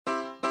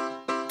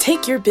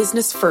Take your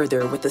business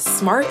further with the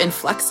smart and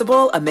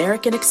flexible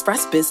American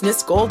Express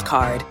Business Gold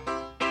Card.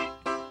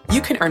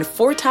 You can earn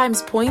 4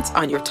 times points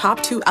on your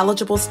top 2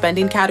 eligible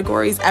spending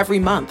categories every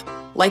month,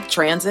 like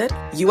transit,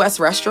 U.S.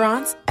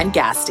 restaurants, and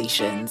gas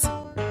stations.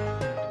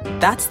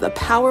 That's the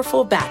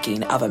powerful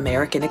backing of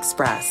American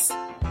Express.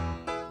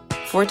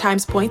 4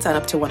 times points on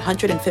up to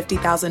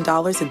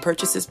 $150,000 in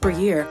purchases per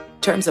year.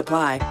 Terms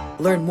apply.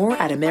 Learn more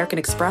at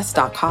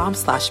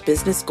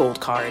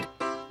americanexpress.com/businessgoldcard.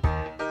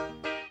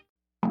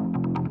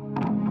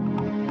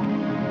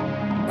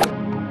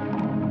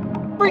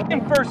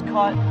 Freaking first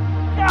cut.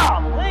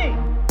 Golly.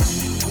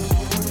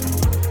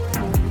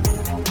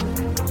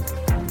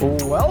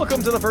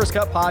 Welcome to the First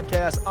Cut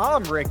Podcast.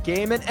 I'm Rick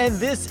Gaiman, and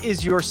this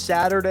is your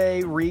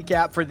Saturday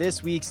recap for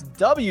this week's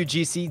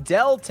WGC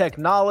Dell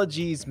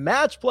Technologies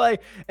match play.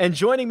 And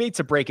joining me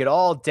to break it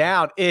all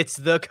down, it's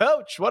the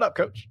coach. What up,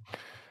 coach?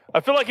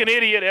 I feel like an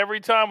idiot every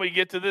time we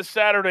get to this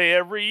Saturday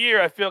every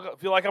year. I feel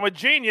like I'm a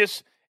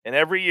genius, and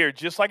every year,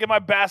 just like in my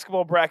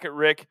basketball bracket,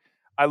 Rick,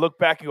 I look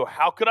back and go,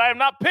 how could I have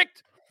not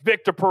picked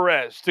Victor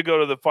Perez to go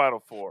to the Final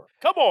Four?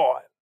 Come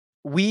on.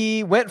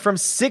 We went from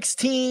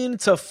 16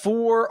 to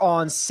 4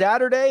 on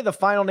Saturday. The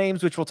final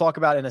names, which we'll talk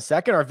about in a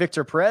second, are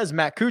Victor Perez,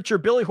 Matt Kuchar,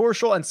 Billy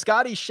Horschel, and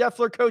Scotty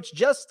Scheffler, coach,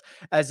 just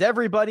as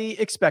everybody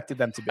expected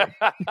them to be.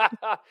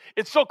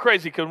 It's so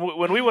crazy because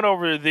when we went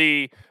over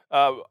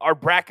our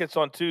brackets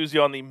on Tuesday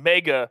on the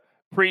mega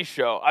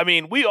pre-show, I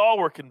mean, we all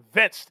were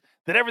convinced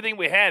that everything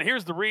we had,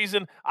 here's the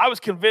reason. I was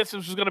convinced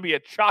this was going to be a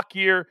chalk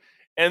year.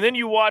 And then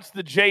you watch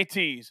the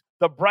JTs,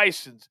 the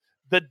Brysons,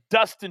 the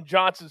Dustin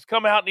Johnsons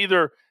come out and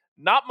either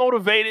not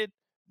motivated,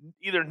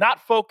 either not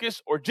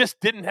focused, or just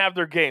didn't have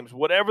their games.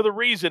 Whatever the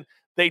reason,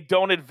 they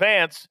don't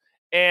advance.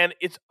 And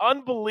it's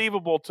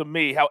unbelievable to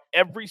me how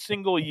every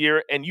single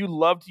year, and you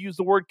love to use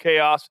the word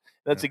chaos,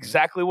 that's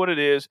exactly what it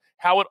is,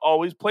 how it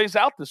always plays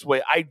out this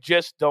way. I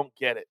just don't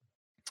get it.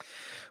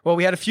 Well,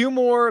 we had a few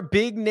more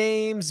big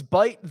names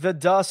bite the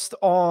dust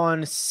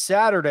on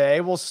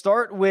Saturday. We'll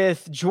start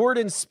with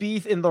Jordan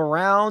Spieth in the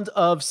round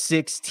of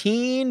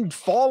 16,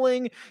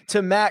 falling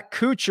to Matt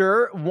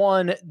Kuchar,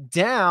 1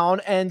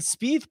 down. And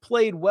Spieth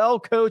played well,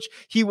 coach.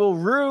 He will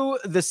rue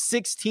the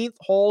 16th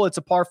hole. It's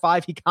a par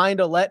 5. He kind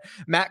of let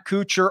Matt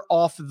Kuchar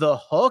off the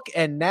hook,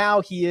 and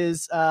now he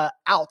is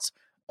out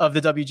of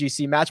the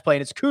WGC match play.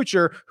 And it's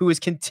Kuchar who is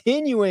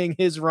continuing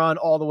his run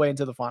all the way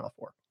into the Final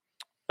Four.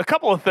 A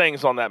couple of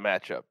things on that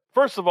matchup.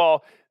 First of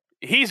all,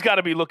 he's got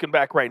to be looking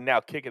back right now,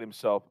 kicking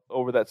himself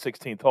over that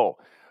 16th hole.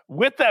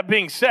 With that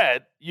being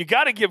said, you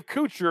got to give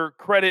Kuchar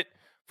credit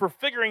for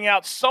figuring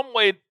out some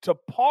way to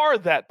par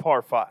that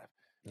par 5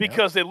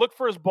 because they looked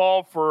for his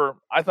ball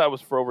I thought it was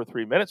for over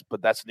 3 minutes,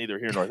 but that's neither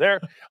here nor there.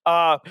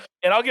 And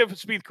I'll give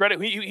Spieth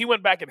credit. He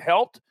went back and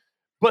helped.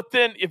 But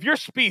then if you're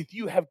Spieth,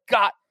 you have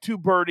got to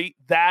birdie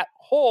that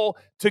hole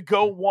to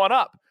go 1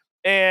 up.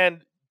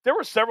 And there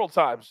were several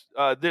times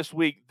this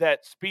week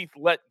that Spieth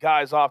let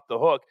guys off the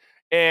hook,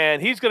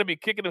 and he's going to be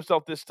kicking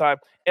himself this time.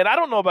 And I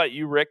don't know about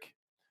you, Rick,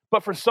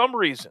 but for some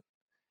reason,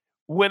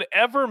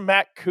 whenever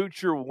Matt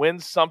Kuchar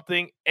wins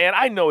something, and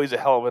I know he's a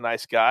hell of a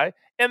nice guy,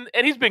 and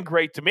he's been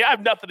great to me. I have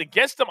nothing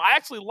against him. I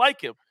actually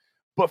like him.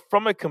 But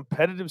from a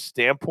competitive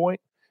standpoint,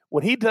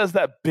 when he does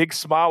that big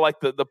smile, like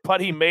the putt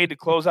he made to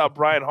close out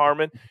Brian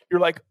Harman, you're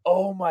like,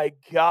 oh, my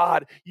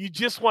God. You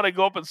just want to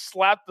go up and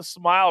slap the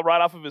smile right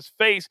off of his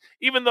face,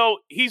 even though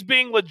he's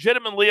being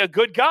legitimately a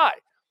good guy.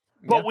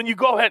 But when you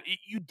go ahead,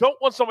 you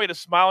don't want somebody to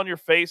smile on your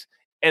face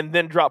and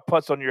then drop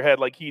putts on your head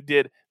like he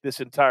did this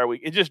entire week.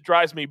 It just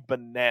drives me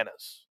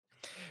bananas.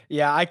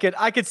 Yeah, I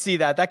could see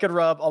that. That could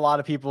rub a lot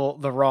of people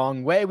the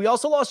wrong way. We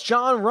also lost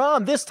Jon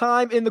Rahm, this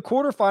time in the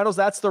quarterfinals.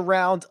 That's the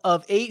round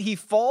of 8. He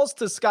falls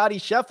to Scotty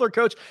Scheffler,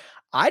 coach.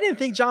 I didn't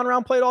think Jon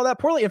Rahm played all that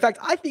poorly. In fact,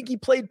 I think he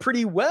played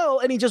pretty well,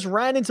 and he just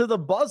ran into the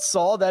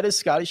buzzsaw that is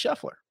Scotty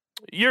Scheffler.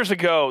 Years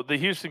ago, the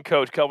Houston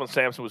coach, Kelvin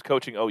Sampson, was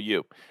coaching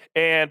OU,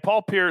 and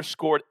Paul Pierce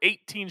scored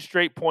 18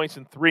 straight points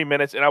in 3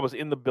 minutes, and I was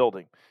in the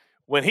building.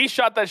 When he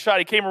shot that shot,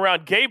 he came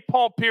around, gave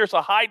Paul Pierce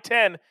a high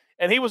 10,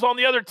 and he was on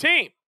the other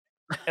team.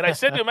 And I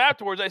said to him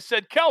afterwards, I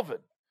said, Kelvin,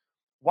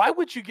 why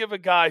would you give a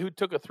guy who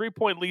took a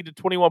 3-point lead to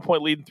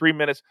 21-point lead in 3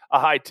 minutes a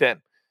high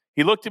 10?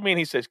 He looked at me and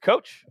he says,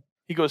 Coach,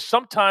 he goes,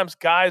 sometimes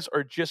guys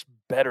are just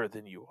better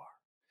than you are.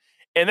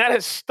 And that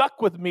has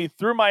stuck with me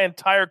through my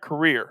entire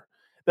career,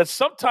 that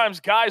sometimes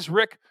guys,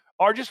 Rick,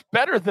 are just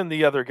better than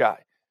the other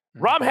guy.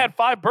 Rahm had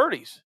 5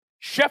 birdies.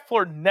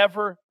 Scheffler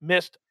never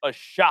missed a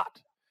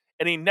shot.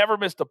 And he never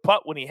missed a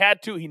putt when he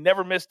had to. He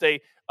never missed a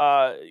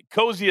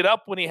cozy it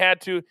up when he had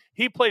to.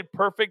 He played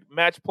perfect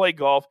match play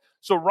golf.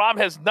 So Rahm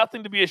has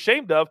nothing to be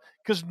ashamed of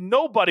because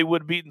nobody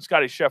would have beaten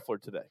Scotty Scheffler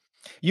today.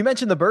 You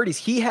mentioned the birdies.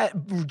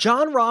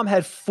 Jon Rahm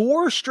had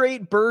 4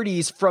 straight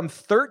birdies from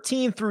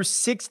 13 through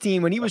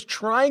 16 when he was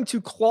trying to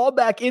claw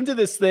back into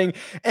this thing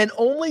and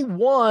only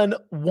won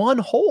 1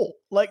 hole.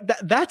 Like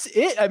that's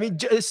it. I mean,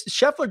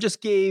 Scheffler just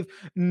gave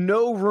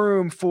no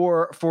room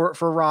for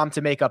Rahm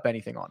to make up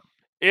anything on him.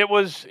 It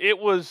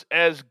was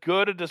as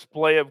good a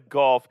display of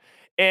golf.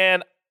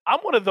 And I'm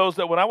one of those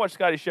that when I watch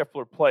Scotty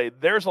Scheffler play,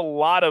 there's a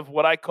lot of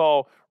what I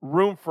call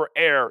room for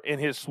error in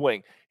his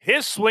swing.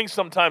 His swing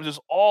sometimes is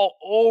all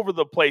over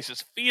the place.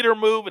 His feet are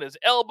moving, his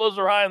elbows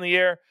are high in the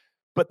air,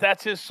 but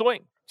that's his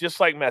swing, just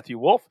like Matthew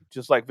Wolff,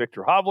 just like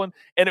Victor Hovland,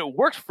 and it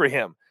works for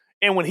him.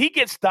 And when he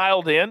gets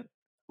dialed in,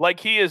 like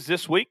he is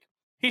this week,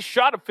 he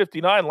shot a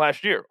 59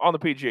 last year on the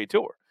PGA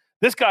Tour.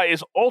 This guy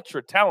is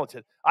ultra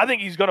talented. I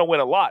think he's going to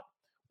win a lot.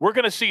 We're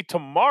going to see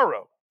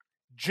tomorrow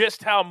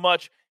just how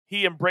much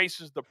he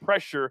embraces the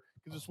pressure,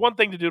 because it's one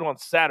thing to do it on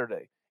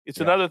Saturday. It's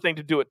another thing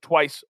to do it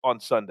twice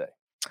on Sunday.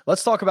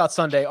 Let's talk about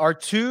Sunday. Our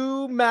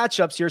two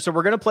matchups here. So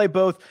we're going to play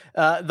both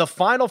the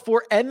Final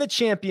Four and the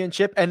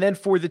championship. And then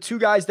for the two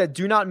guys that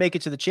do not make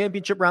it to the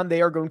championship round,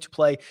 they are going to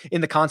play in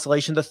the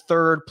consolation, the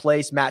third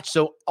place match.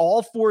 So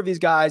all four of these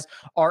guys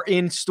are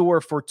in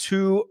store for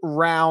 2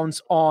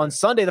 rounds on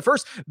Sunday. The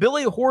first,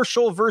 Billy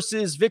Horschel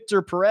versus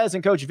Victor Perez.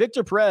 And Coach,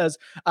 Victor Perez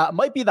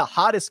might be the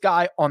hottest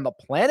guy on the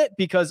planet,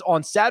 because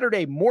on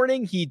Saturday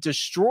morning, he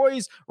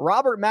destroys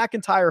Robert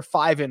McIntyre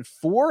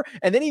 5-4.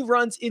 And then he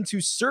runs into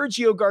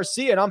Sergio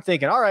Garcia. And I'm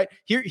thinking, all right,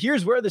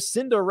 here's where the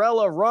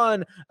Cinderella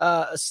run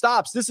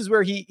stops. This is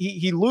where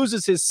he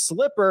loses his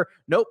slipper.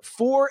 Nope,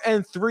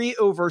 4-3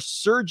 over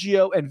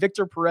Sergio, and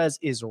Victor Perez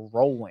is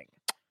rolling.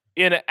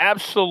 In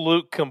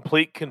absolute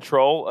complete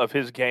control of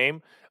his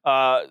game,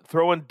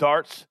 throwing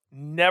darts,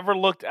 never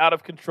looked out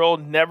of control,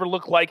 never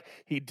looked like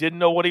he didn't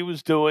know what he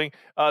was doing.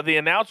 The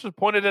announcers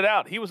pointed it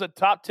out. He was a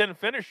top 10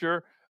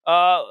 finisher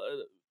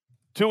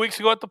 2 weeks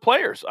ago at the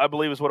Players, I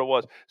believe is what it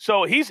was.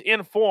 So he's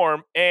in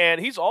form,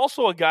 and he's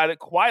also a guy that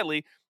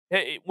quietly,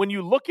 when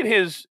you look at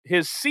his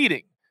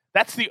seeding,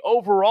 that's the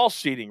overall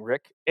seeding,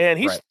 Rick, and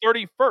he's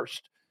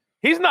 31st.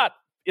 He's not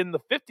in the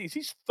 50s.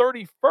 He's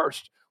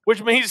 31st,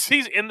 which means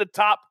he's in the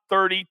top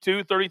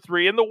 32,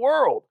 33 in the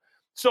world.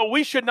 So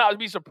we should not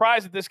be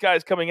surprised that this guy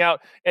is coming out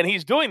and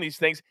he's doing these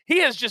things. He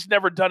has just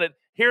never done it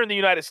here in the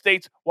United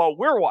States while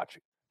we're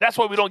watching. That's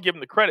why we don't give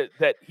him the credit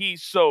that he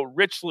so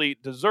richly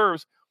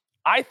deserves.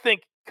 I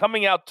think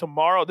coming out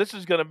tomorrow, this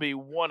is going to be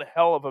one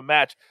hell of a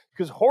match,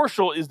 because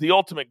Horschel is the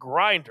ultimate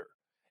grinder,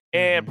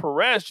 and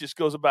Perez just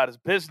goes about his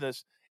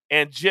business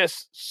and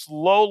just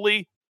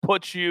slowly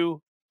puts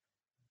you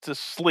to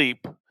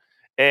sleep,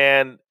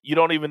 and you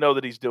don't even know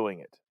that he's doing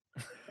it.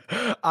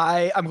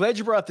 I'm glad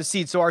you brought up the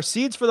seeds. So our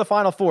seeds for the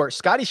Final Four: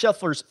 Scotty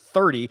Scheffler's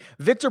 30,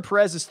 Victor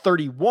Perez is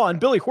 31,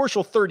 Billy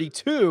Horschel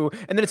 32,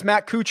 and then it's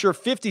Matt Kuchar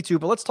 52.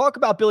 But let's talk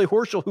about Billy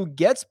Horschel, who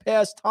gets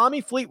past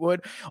Tommy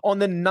Fleetwood on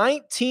the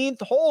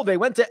 19th hole. They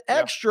went to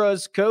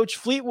extras, Coach.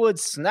 Fleetwood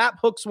snap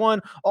hooks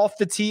one off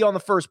the tee on the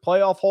first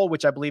playoff hole,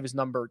 which I believe is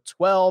number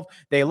 12.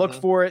 They look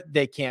for it.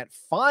 They can't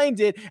find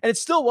it. And it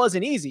still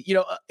wasn't easy. You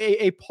know,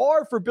 a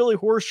par for Billy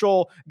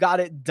Horschel got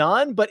it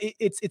done, but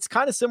it's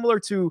kind of similar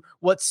to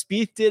what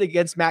Spieth did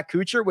against Matt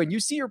Kuchar. When you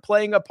see you're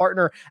playing a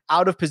partner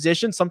out of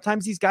position,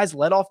 sometimes these guys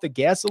let off the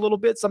gas a little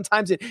bit.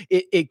 Sometimes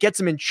it gets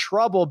them in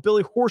trouble.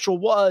 Billy Horschel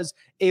was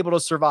able to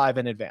survive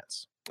and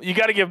advance. You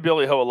got to give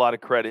Billy Ho a lot of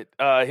credit.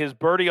 His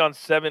birdie on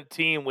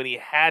 17 when he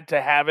had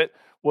to have it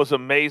was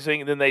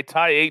amazing. And then they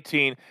tie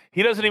 18.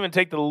 He doesn't even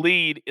take the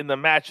lead in the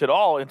match at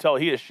all until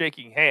he is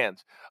shaking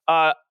hands.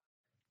 I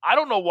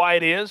don't know why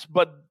it is,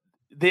 but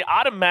they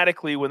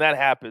automatically, when that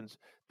happens,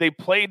 they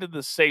play to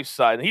the safe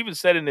side. And he even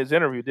said in his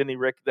interview, didn't he,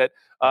 Rick, that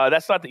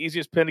that's not the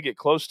easiest pin to get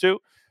close to.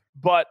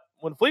 But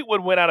when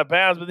Fleetwood went out of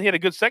bounds, but he had a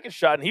good second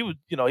shot, and he was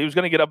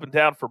going to get up and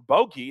down for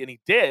bogey, and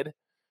he did.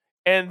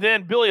 And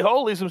then Billy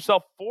Ho leaves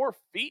himself 4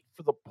 feet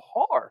for the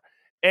par.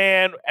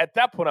 And at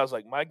that point, I was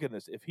like, my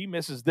goodness, if he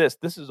misses this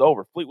is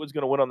over. Fleetwood's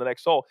going to win on the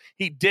next hole.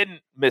 He didn't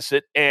miss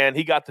it, and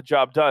he got the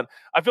job done.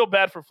 I feel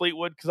bad for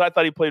Fleetwood because I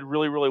thought he played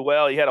really, really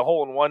well. He had a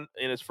hole-in-one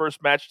in his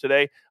first match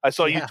today. I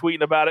saw you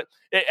tweeting about it.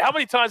 How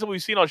many times have we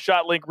seen on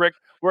ShotLink, Rick,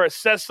 where it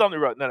says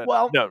something?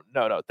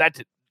 No. That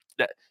did.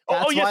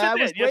 I was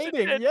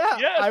waiting.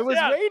 I was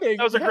waiting.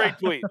 That was a great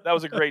tweet. That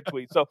was a great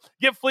tweet. So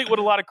give Fleetwood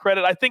a lot of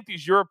credit. I think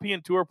these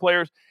European Tour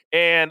players,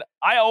 and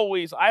I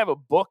have a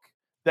book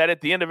that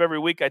at the end of every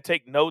week I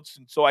take notes,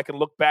 and so I can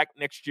look back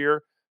next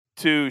year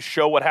to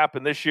show what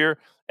happened this year.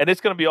 And it's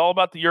going to be all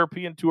about the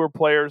European Tour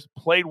players,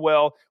 played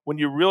well. When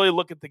you really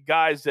look at the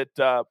guys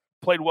that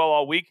played well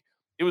all week,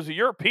 it was the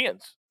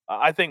Europeans,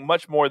 I think,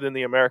 much more than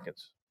the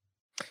Americans.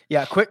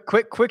 Yeah,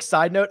 quick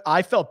side note.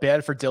 I felt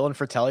bad for Dylan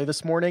Fratelli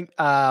this morning.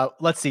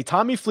 Let's see.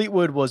 Tommy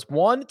Fleetwood was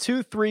 1,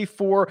 2, 3,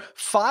 4,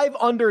 5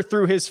 under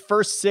through his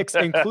first 6,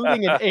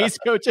 including an ace,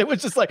 Coach. It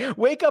was just like,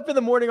 wake up in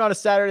the morning on a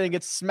Saturday and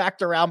get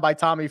smacked around by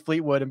Tommy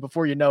Fleetwood, and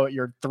before you know it,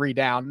 you're 3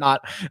 down.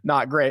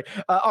 Not great.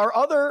 Our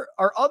other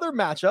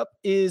matchup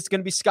is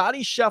going to be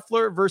Scotty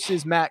Scheffler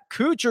versus Matt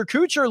Kuchar.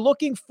 Kuchar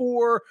looking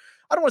for,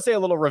 I don't want to say a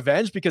little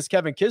revenge because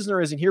Kevin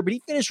Kisner isn't here, but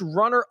he finished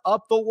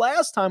runner-up the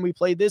last time we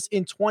played this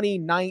in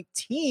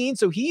 2019.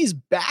 So he's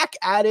back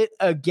at it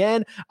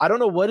again. I don't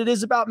know what it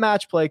is about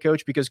match play,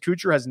 Coach, because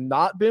Kuchar has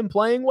not been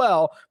playing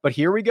well, but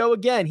here we go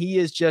again. He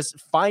is just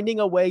finding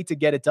a way to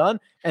get it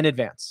done and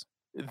advance.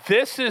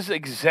 This is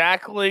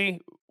exactly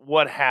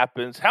what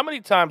happens. How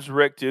many times,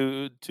 Rick,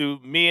 to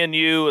me and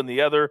you and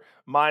the other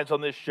minds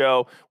on this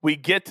show, we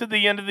get to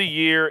the end of the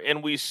year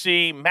and we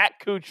see Matt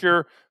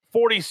Kuchar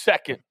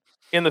 42nd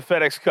in the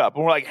FedEx Cup.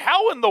 And we're like,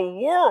 how in the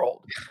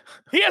world?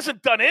 He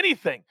hasn't done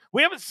anything.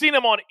 We haven't seen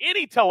him on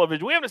any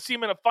television. We haven't seen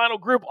him in a final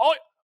group.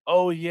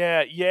 Oh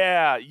yeah.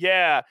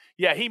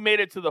 He made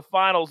it to the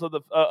finals of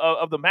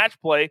the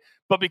match play,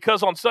 but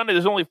because on Sunday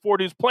there's only 4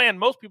 dudes playing,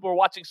 most people are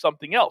watching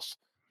something else,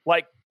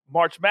 like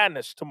March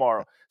Madness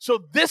tomorrow. So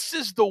this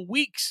is the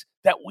weeks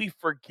that we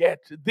forget.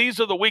 These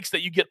are the weeks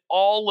that you get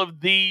all of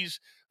these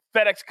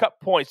FedEx Cup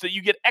points, that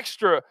you get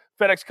extra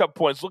FedEx Cup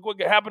points. Look what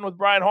happened with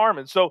Brian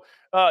Harman. So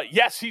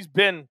yes, he's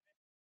been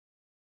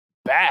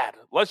bad.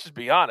 Let's just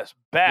be honest,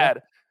 bad.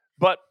 Yeah.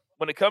 But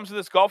when it comes to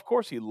this golf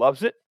course, he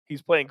loves it.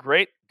 He's playing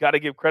great. Got to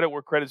give credit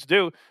where credit's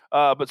due.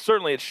 But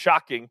certainly it's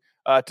shocking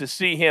to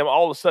see him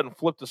all of a sudden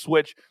flip the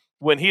switch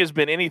when he has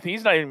been anything.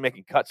 He's not even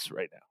making cuts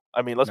right now.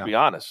 I mean, let's be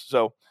honest.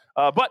 So,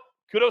 but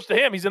kudos to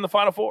him. He's in the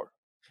Final Four.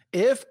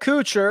 If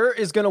Kuchar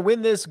is going to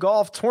win this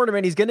golf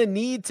tournament, he's going to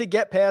need to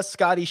get past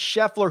Scottie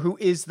Scheffler, who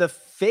is the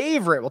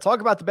favorite. We'll talk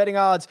about the betting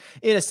odds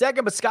in a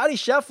second, but Scottie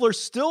Scheffler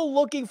still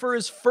looking for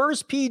his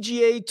first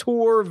PGA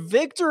Tour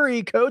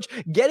victory, Coach.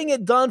 Getting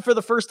it done for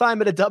the first time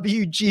at a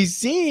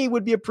WGC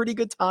would be a pretty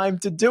good time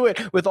to do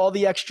it with all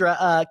the extra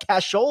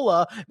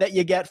cashola that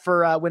you get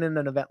for winning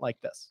an event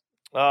like this.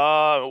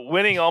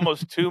 Winning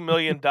almost $2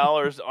 million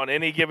on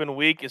any given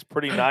week is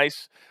pretty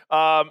nice.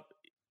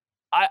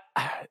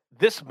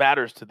 This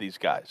matters to these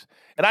guys.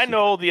 And I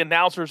know the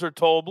announcers are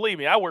told, believe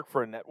me, I work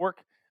for a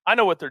network. I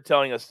know what they're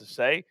telling us to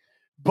say,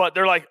 but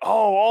they're like,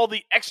 oh, all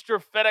the extra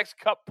FedEx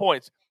Cup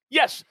points.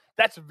 Yes,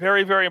 that's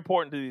very, very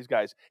important to these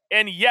guys.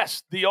 And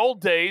yes, the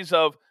old days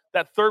of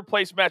that third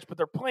place match, but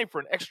they're playing for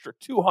an extra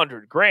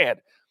 $200,000.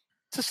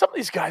 To some of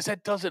these guys,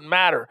 that doesn't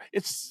matter.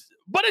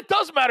 But it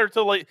does matter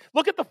to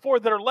look at the 4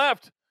 that are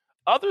left.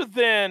 Other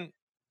than,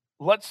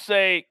 let's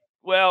say,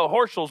 well,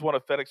 Horschel's won a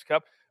FedEx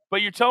Cup.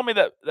 But you're telling me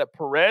that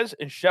Perez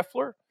and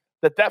Scheffler,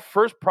 that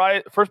first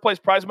place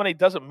prize money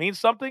doesn't mean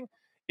something?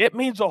 It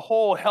means a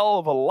whole hell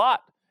of a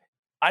lot.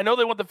 I know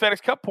they want the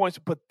FedEx Cup points,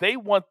 but they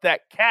want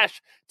that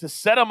cash to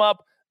set them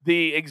up.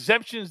 The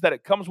exemptions that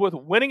it comes with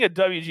winning a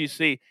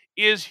WGC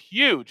is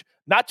huge,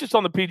 not just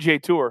on the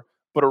PGA Tour,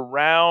 but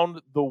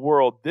around the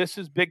world. This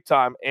is big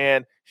time,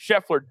 and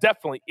Scheffler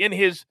definitely in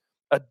his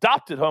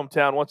adopted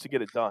hometown wants to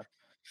get it done.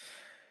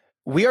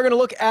 We are going to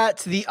look at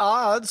the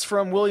odds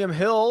from William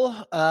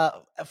Hill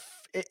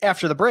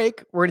after the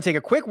break. We're going to take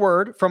a quick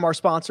word from our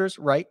sponsors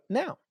right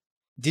now.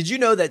 Did you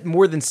know that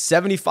more than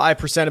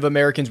 75% of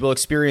Americans will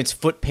experience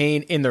foot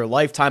pain in their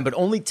lifetime, but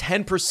only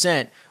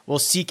 10% will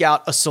seek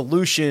out a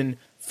solution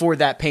for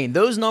that pain?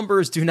 Those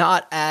numbers do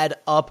not add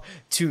up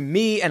to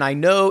me, and I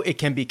know it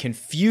can be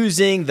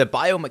confusing, the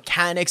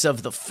biomechanics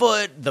of the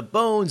foot, the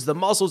bones, the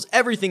muscles,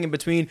 everything in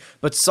between,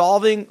 but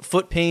solving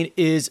foot pain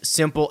is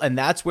simple, and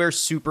that's where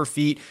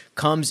Superfeet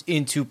comes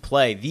into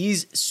play.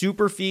 These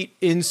Superfeet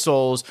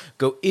insoles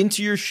go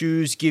into your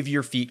shoes, give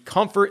your feet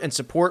comfort and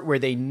support where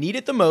they need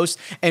it the most,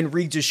 and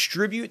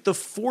redistribute the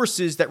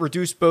forces that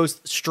reduce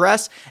both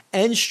stress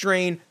and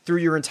strain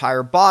through your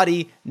entire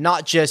body,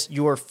 not just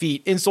your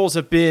feet. Insoles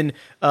have been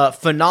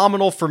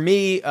phenomenal for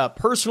me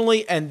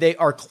personally, and they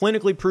are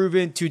clinically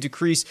proven to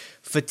decrease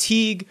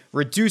fatigue,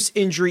 reduce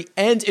injury,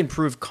 and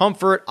improve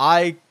comfort.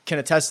 I can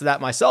attest to that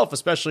myself,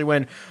 especially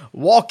when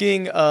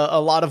walking a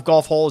lot of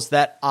golf holes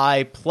that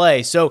I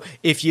play. So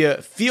if you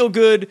feel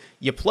good,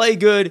 you play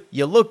good,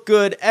 you look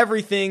good,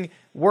 everything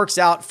works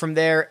out from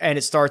there, and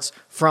it starts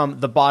from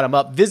the bottom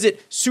up.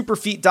 Visit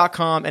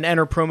superfeet.com and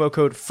enter promo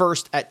code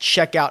FIRST at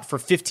checkout for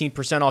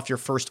 15% off your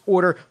first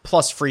order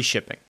plus free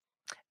shipping.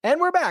 And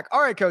we're back.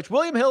 All right, Coach.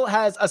 William Hill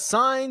has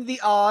assigned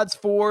the odds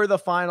for the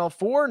Final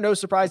Four. No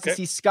surprise to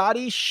see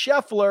Scottie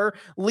Scheffler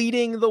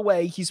leading the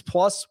way. He's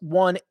plus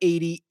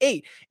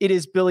 188. It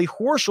is Billy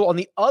Horschel on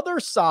the other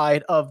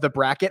side of the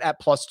bracket at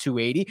plus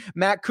 280.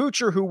 Matt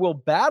Kuchar, who will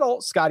battle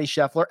Scottie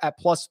Scheffler at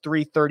plus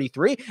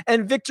 333.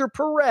 And Victor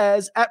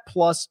Perez at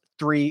plus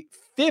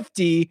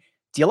 350.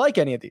 Do you like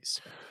any of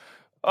these?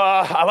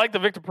 I like the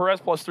Victor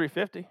Perez plus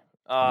 350.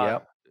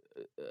 Yeah.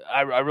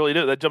 I really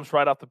do. That jumps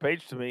right off the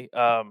page to me.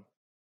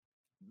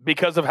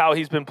 Because of how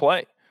he's been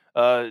playing.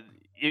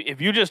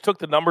 If you just took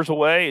the numbers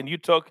away and you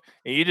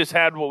just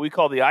had what we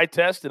call the eye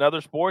test in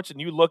other sports,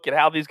 and you look at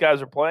how these guys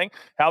are playing,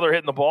 how they're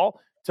hitting the ball,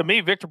 to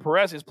me, Victor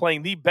Perez is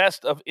playing the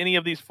best of any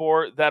of these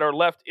 4 that are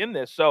left in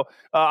this. So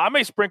I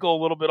may sprinkle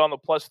a little bit on the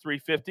plus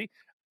 350.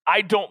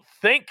 I don't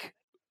think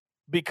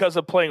because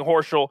of playing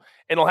Horschel,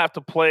 and he'll have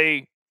to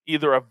play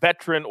either a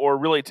veteran or a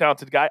really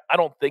talented guy, I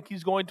don't think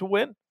he's going to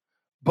win.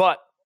 But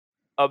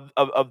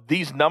of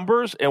these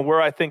numbers and where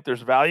I think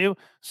there's value,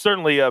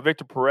 certainly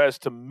Victor Perez,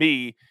 to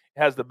me,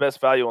 has the best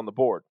value on the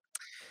board.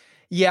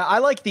 Yeah, I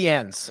like the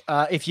ends.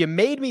 If you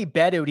made me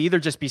bet, it would either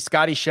just be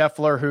Scotty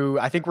Scheffler, who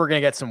I think we're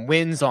going to get some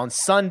wins on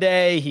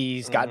Sunday.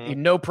 He's got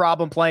no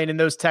problem playing in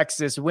those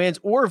Texas wins,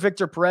 or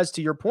Victor Perez,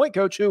 to your point,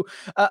 Coach, who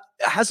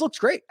has looked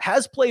great,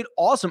 has played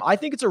awesome. I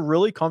think it's a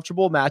really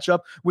comfortable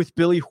matchup with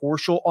Billy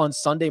Horschel on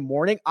Sunday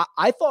morning.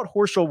 I thought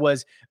Horschel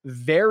was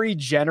very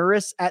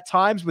generous at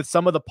times with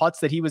some of the putts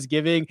that he was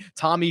giving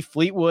Tommy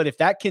Fleetwood. If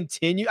that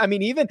continued, I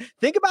mean, even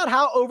think about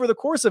how over the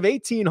course of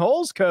 18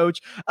 holes,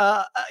 Coach,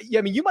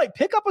 you might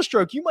pick up a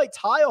stroke. You might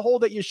tie a hole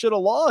that you should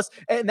have lost.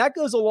 And that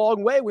goes a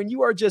long way when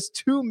you are just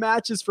 2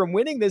 matches from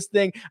winning this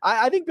thing.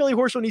 I think Billy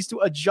Horschel needs to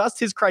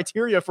adjust his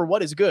criteria for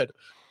what is good.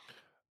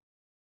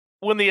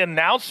 When the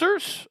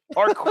announcers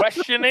are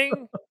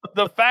questioning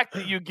the fact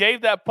that you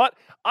gave that putt,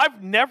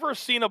 I've never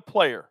seen a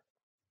player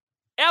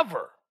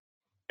ever,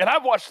 and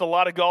I've watched a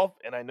lot of golf,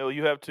 and I know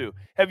you have too.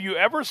 Have you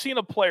ever seen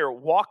a player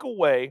walk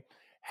away,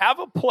 have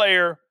a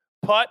player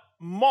putt,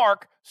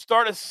 mark,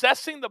 start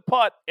assessing the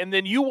putt, and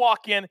then you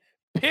walk in,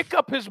 pick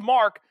up his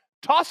mark,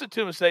 toss it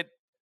to him and say,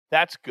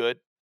 that's good?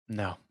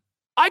 No.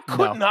 I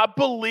could not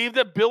believe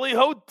that Billy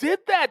Ho did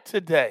that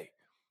today.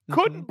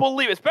 Couldn't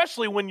believe it,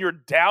 especially when you're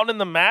down in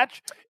the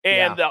match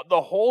and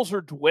the holes are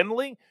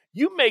dwindling.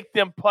 You make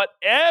them putt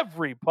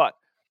every putt.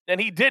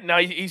 And he did. Now,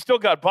 he still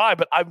got by,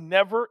 but I've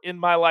never in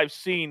my life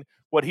seen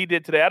what he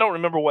did today. I don't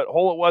remember what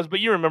hole it was,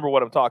 but you remember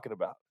what I'm talking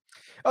about.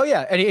 Oh,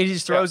 yeah. And he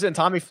just throws it. And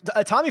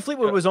Tommy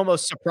Fleetwood was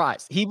almost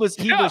surprised. He was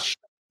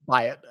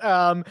by it.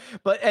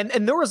 But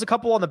there was a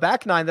couple on the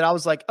back nine that I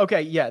was like,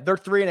 okay, yeah, they're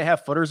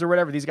 3.5 footers or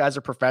whatever. These guys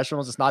are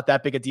professionals. It's not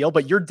that big a deal,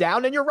 but you're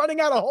down and you're running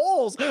out of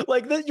holes.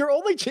 Like you're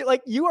only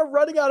you are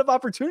running out of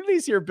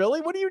opportunities here, Billy.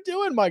 What are you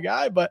doing, my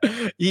guy? But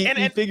he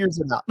figures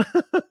it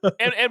out.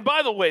 and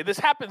by the way, this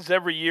happens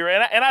every year.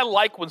 And I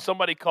like when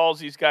somebody calls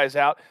these guys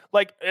out,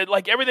 like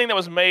everything that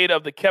was made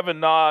of the Kevin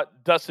Na,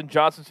 Dustin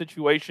Johnson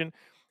situation.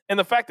 And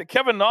the fact that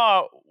Kevin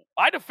Na,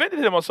 I defended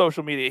him on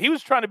social media. He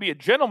was trying to be a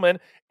gentleman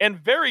and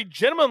very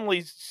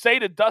gentlemanly say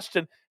to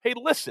Dustin, hey,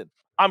 listen,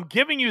 I'm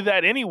giving you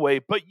that anyway,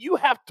 but you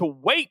have to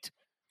wait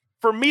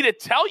for me to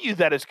tell you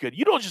that it's good.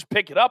 You don't just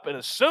pick it up and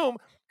assume,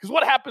 because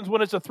what happens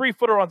when it's a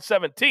 3-footer on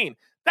 17?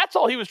 That's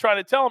all he was trying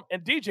to tell him,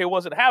 and DJ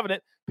wasn't having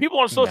it. People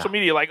on social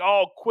media like,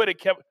 oh, quit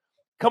it, Kevin.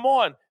 Come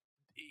on.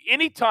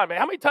 Anytime.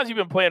 How many times have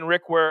you been playing,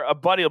 Rick, where a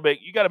buddy will make,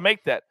 you got to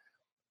make that?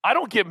 I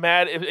don't get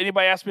mad if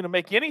anybody asks me to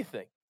make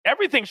anything.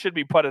 Everything should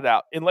be putted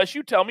out unless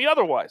you tell me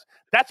otherwise.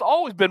 That's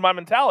always been my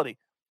mentality.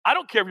 I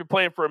don't care if you're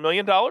playing for $1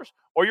 million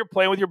or you're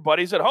playing with your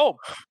buddies at home.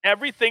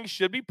 Everything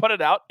should be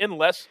putted out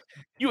unless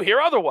you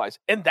hear otherwise.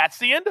 And that's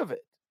the end of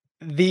it.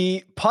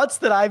 The putts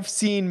that I've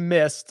seen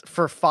missed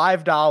for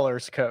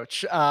 $5,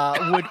 Coach,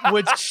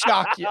 would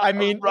shock you. I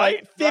mean,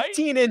 like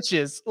 15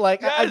 inches.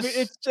 Like, yes. I mean,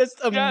 it's just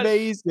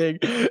amazing.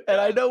 Yes. And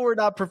I know we're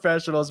not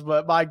professionals,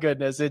 but my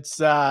goodness,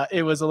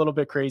 it was a little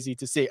bit crazy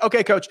to see.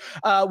 Okay, Coach,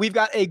 we've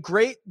got a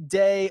great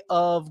day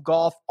of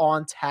golf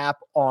on tap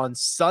on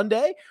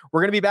Sunday. We're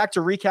going to be back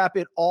to recap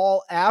it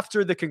all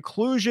after the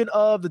conclusion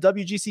of the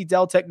WGC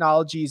Dell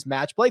Technologies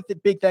match play.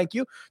 Big thank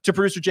you to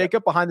producer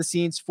Jacob behind the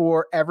scenes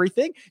for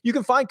everything. You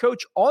can find Coach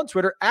on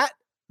Twitter at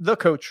The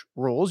Coach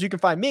Rules. You can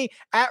find me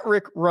at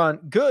Rick Run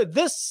Good.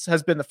 This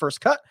has been The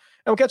First Cut,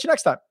 and we'll catch you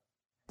next time.